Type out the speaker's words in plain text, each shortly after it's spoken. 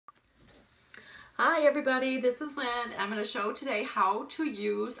Hi everybody, this is Lynn. I'm going to show today how to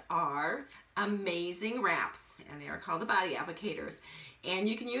use our amazing wraps, and they are called the body applicators. And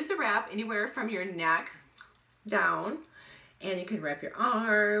you can use a wrap anywhere from your neck down, and you can wrap your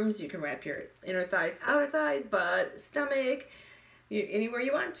arms, you can wrap your inner thighs, outer thighs, butt, stomach, anywhere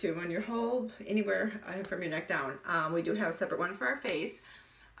you want to, on your whole, anywhere from your neck down. We do have a separate one for our face.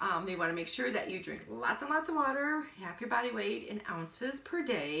 You want to make sure that you drink lots and lots of water, half your body weight in ounces per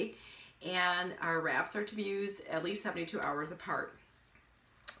day. And our wraps are to be used at least 72 hours apart.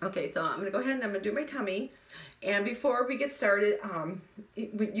 Okay, so I'm going to go ahead and I'm going to do my tummy. And before we get started,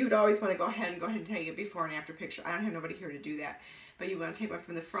 you'd always want to go ahead and take a before and after picture. I don't have nobody here to do that. But you want to take one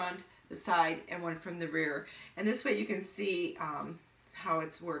from the front, the side, and one from the rear. And this way you can see how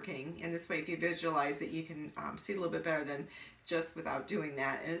it's working. And this way if you visualize it, you can see a little bit better than just without doing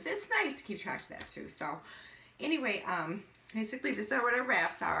that. And it's nice to keep track of that too. So anyway, basically, this is what our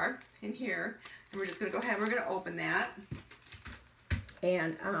wraps are in here. And we're just going to go ahead and we're going to open that.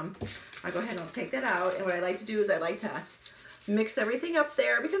 And I'll go ahead and I'll take that out. And what I like to do is I like to mix everything up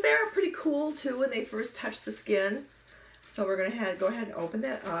there because they are pretty cool too when they first touch the skin. So we're going to go ahead and open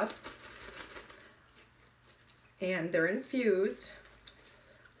that up. And they're infused.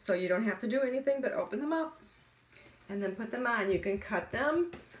 So you don't have to do anything but open them up. And then put them on. You can cut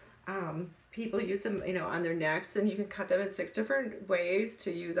them. People use them, on their necks, and you can cut them in 6 different ways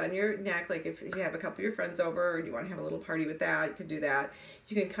to use on your neck. Like if you have a couple of your friends over and you want to have a little party with that, you can do that.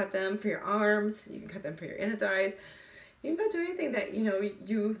 You can cut them for your arms. You can cut them for your inner thighs. You can do anything that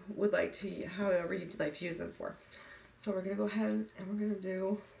you would like to, however you'd like to use them for. So we're gonna go ahead and we're gonna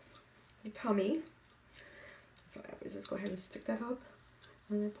do the tummy. So I always just go ahead and stick that up.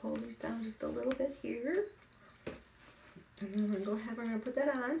 I'm gonna pull these down just a little bit here, and then we're gonna go ahead. We're gonna put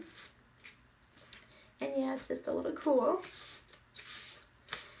that on. And yeah, it's just a little cool.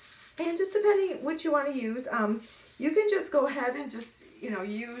 And just depending what you want to use, you can just go ahead and just,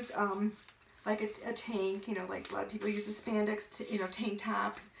 use like a tank, like a lot of people use the spandex, tank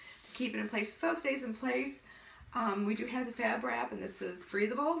tops to keep it in place so it stays in place. We do have the fab wrap, and this is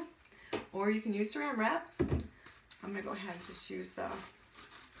breathable, or you can use saran wrap. I'm going to go ahead and just use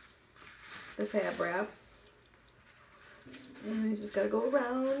the fab wrap. And you just got to go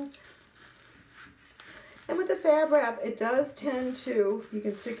around. And with the fab wrap, it does tend to, you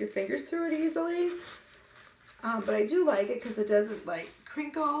can stick your fingers through it easily. But I do like it because it doesn't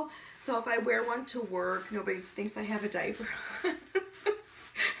crinkle. So if I wear one to work, nobody thinks I have a diaper. I'm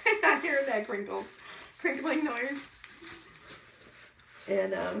not hearing that crinkling noise.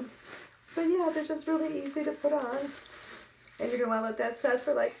 And, but yeah, they're just really easy to put on. And you're going to want to let that set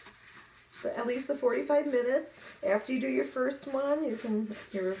for at least the 45 minutes. After you do your first one, you can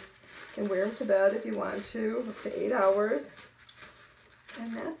wear them to bed if you want to, up to 8 hours.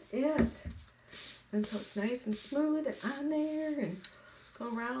 And that's it. And so it's nice and smooth and on there and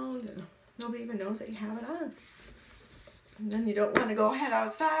go around and nobody even knows that you have it on. And then you don't want to go head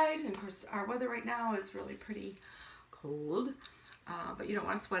outside. And of course our weather right now is really pretty cold. But you don't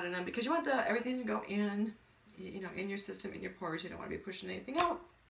want to sweat in them because you want everything to go in, in your system, in your pores. You don't want to be pushing anything out.